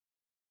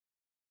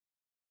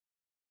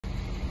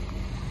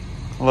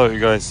Hello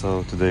you guys,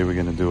 so today we're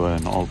going to do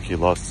an all key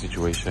loss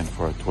situation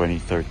for a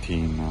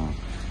 2013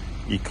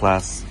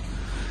 E-Class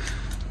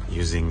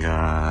using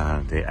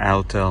the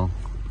Autel.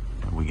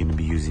 We're going to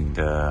be using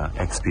the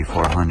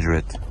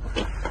XP400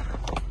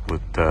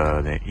 with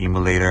the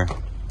emulator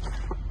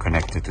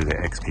connected to the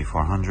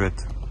XP400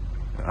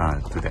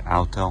 to the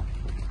Autel,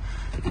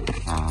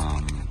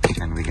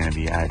 and we're going to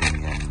be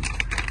adding an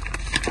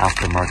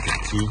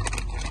aftermarket key.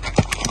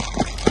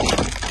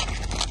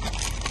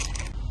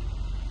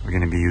 We're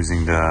going to be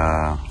using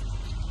the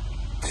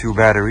 2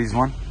 batteries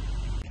one.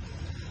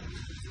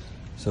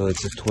 So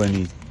it's a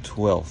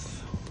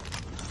 2012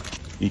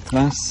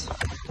 E-Class.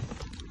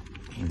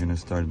 We're going to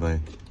start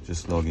by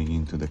just logging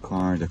into the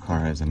car. The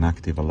car has an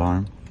active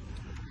alarm.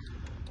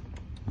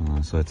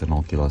 So it's an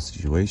all key loss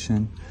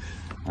situation.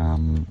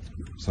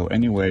 So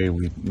anyway,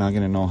 we're not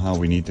going to know how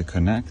we need to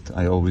connect.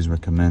 I always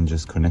recommend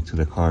just connect to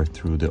the car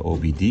through the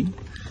OBD.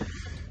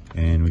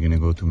 And we're going to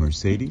go to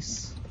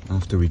Mercedes.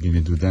 After we're going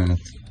to do that,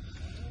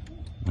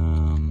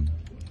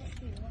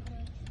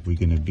 we're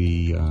going to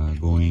be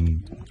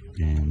going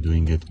and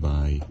doing it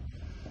by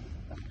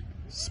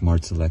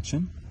smart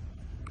selection.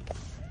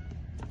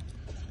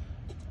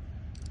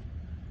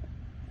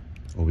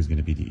 Always going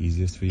to be the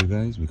easiest for you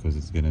guys because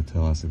it's going to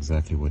tell us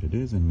exactly what it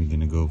is, and we're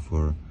going to go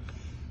for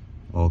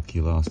all key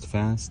lost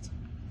fast,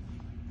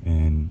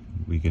 and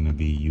we're going to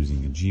be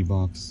using a G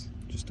box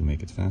just to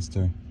make it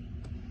faster.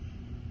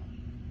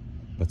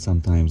 But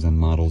sometimes on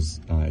models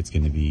it's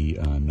going to be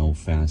no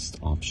fast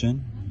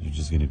option. You're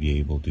just going to be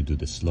able to do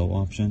the slow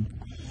option.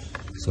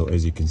 So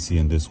as you can see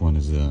in this one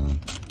is a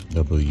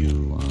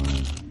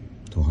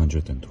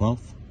W212,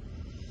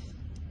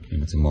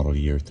 and it's a model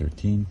year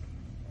 13.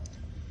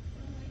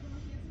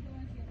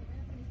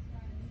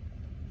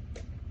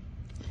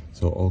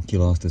 So all key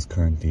lost is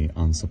currently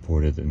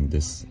unsupported in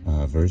this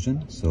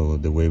version. So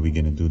the way we're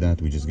going to do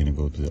that, we're just going to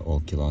go to the all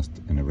key lost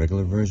in a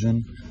regular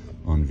version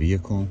on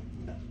vehicle.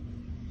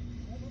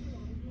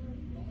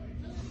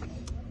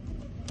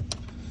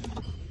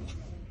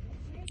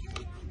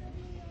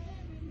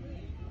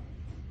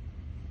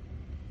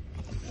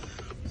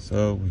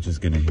 So we're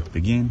just going to hit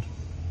begin.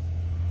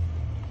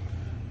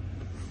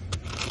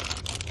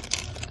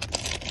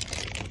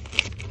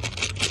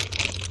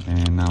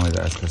 And now it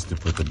asks us to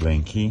put the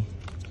blank key.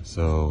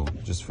 So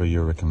just for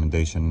your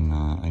recommendation,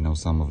 I know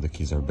some of the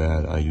keys are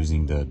bad. I'm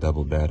using the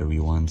double battery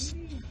ones.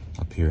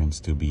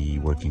 Appearance to be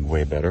working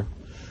way better.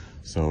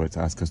 So it's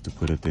asked us to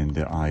put it in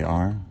the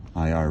IR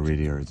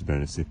radio. It's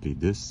basically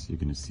this. You're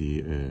going to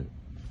see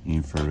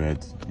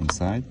infrared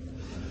inside.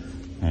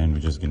 And we're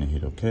just going to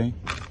hit OK.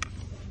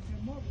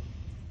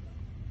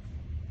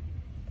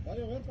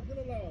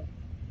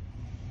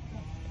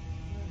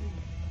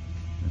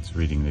 It's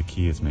reading the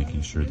key, it's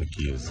making sure the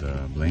key is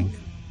blank.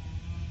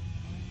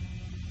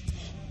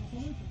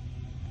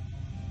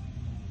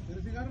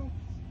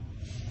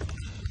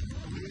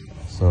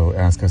 So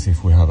ask us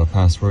if we have a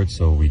password,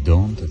 so we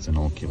don't, it's an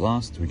all key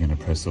lost. We're going to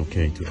press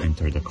OK to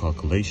enter the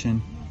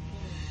calculation.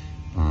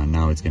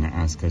 Now it's going to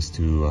ask us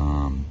to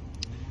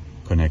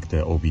connect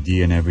the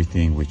OBD and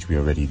everything, which we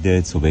already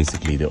did. So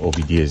basically the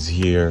OBD is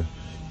here,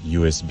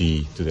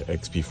 USB to the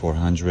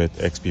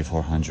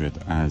XP400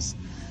 as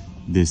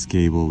this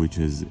cable, which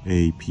is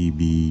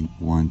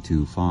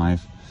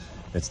APB125.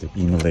 That's the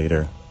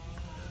emulator.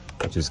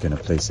 We're just going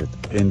to place it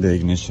in the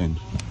ignition,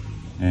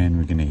 and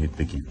we're going to hit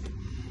begin.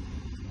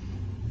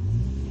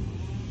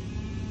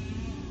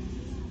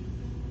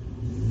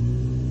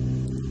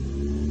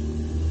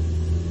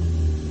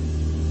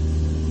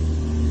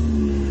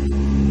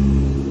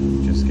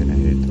 Just going to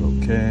hit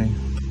OK.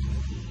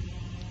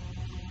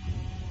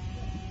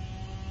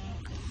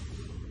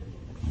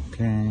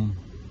 Okay.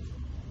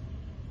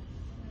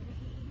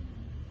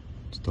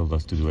 Told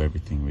us to do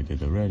everything we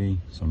did already,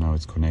 so now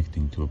it's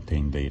connecting to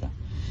obtain data.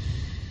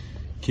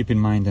 Keep in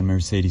mind that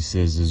Mercedes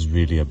is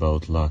really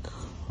about luck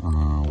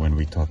when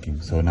we're talking.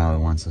 So now it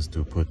wants us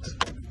to put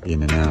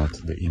in and out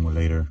the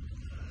emulator.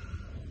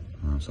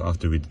 So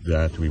after we did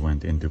that, we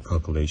went into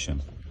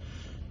calculation.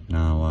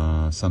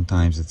 Now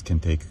sometimes it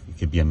could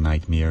be a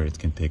nightmare. It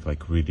can take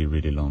like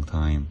really long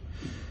time.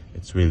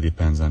 It really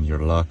depends on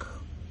your luck,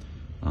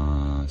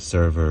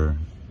 server,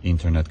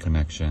 internet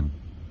connection.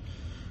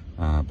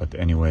 But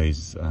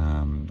anyways,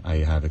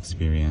 I have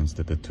experienced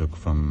that it took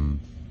from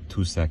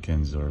 2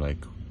 seconds or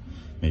like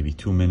maybe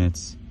 2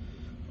 minutes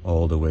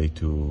all the way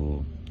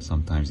to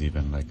sometimes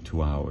even like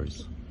 2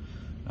 hours,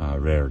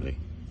 rarely.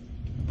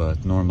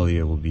 But normally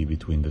it will be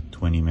between the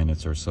 20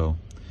 minutes or so.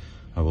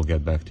 I will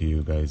get back to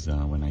you guys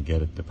when I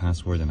get the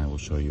password, and I will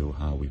show you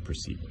how we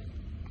proceed.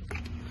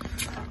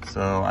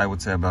 So I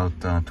would say about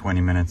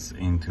 20 minutes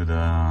into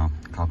the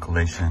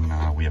calculation,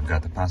 we have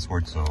got the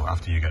password. So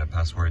after you get a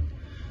password,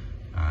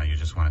 you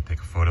just want to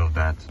take a photo of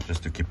that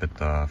just to keep it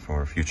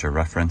for future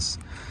reference,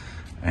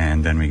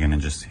 and then we're going to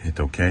just hit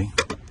OK.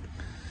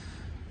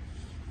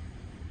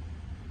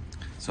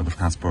 So the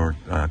passport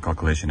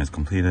calculation is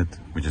completed.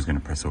 We're just going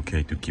to press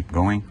OK to keep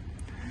going.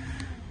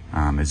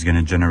 It's going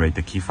to generate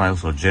the key file.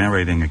 So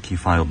generating a key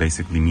file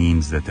basically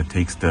means that it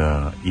takes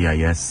the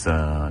EIS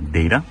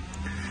data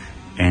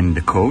and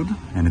the code,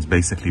 and it's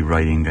basically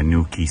writing a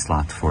new key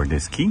slot for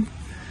this key.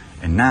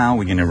 And now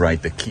we're going to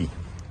write the key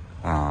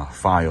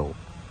file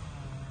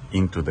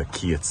into the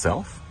key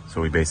itself.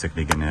 So we're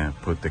basically going to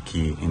put the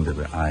key into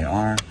the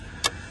IR.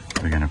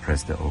 We're going to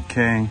press the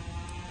OK.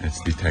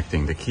 It's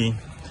detecting the key.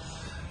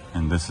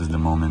 And this is the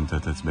moment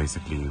that it's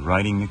basically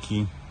writing the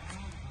key.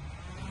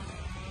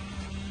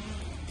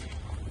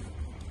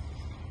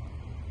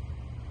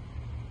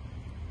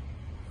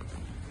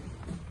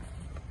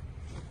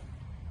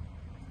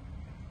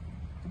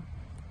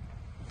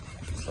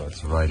 So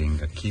it's writing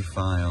a key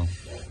file.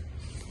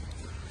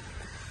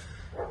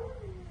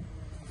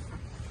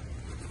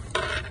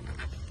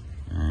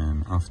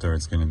 And after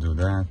it's going to do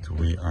that,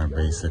 we are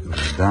basically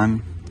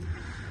done.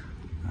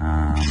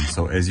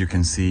 So as you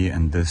can see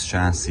in this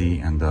chassis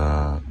and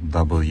the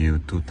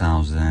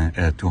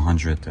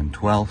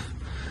W212,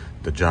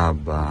 the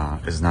job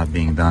is not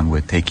being done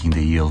with taking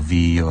the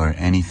ELV or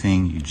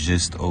anything. You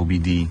just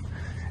OBD,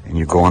 and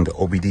you go on the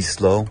OBD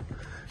slow.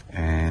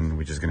 And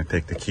we're just going to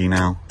take the key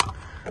now.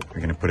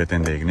 We're going to put it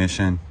in the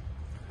ignition,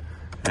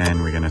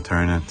 and we're going to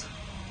turn it.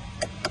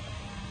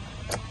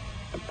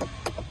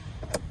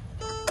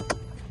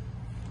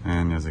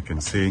 And as you can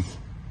see,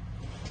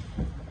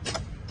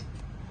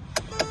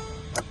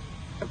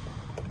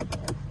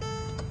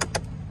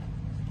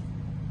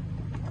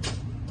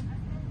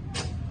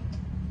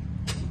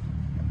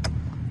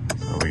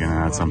 so we're going to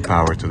add some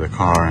power to the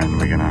car, and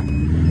we're going to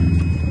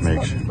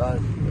make sure.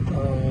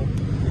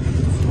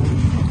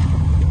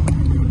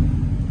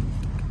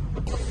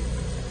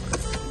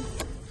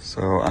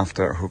 So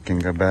after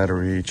hooking a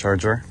battery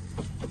charger,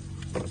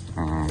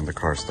 the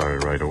car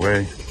started right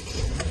away.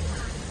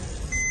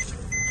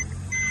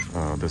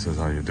 So this is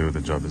how you do,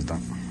 the job is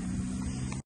done.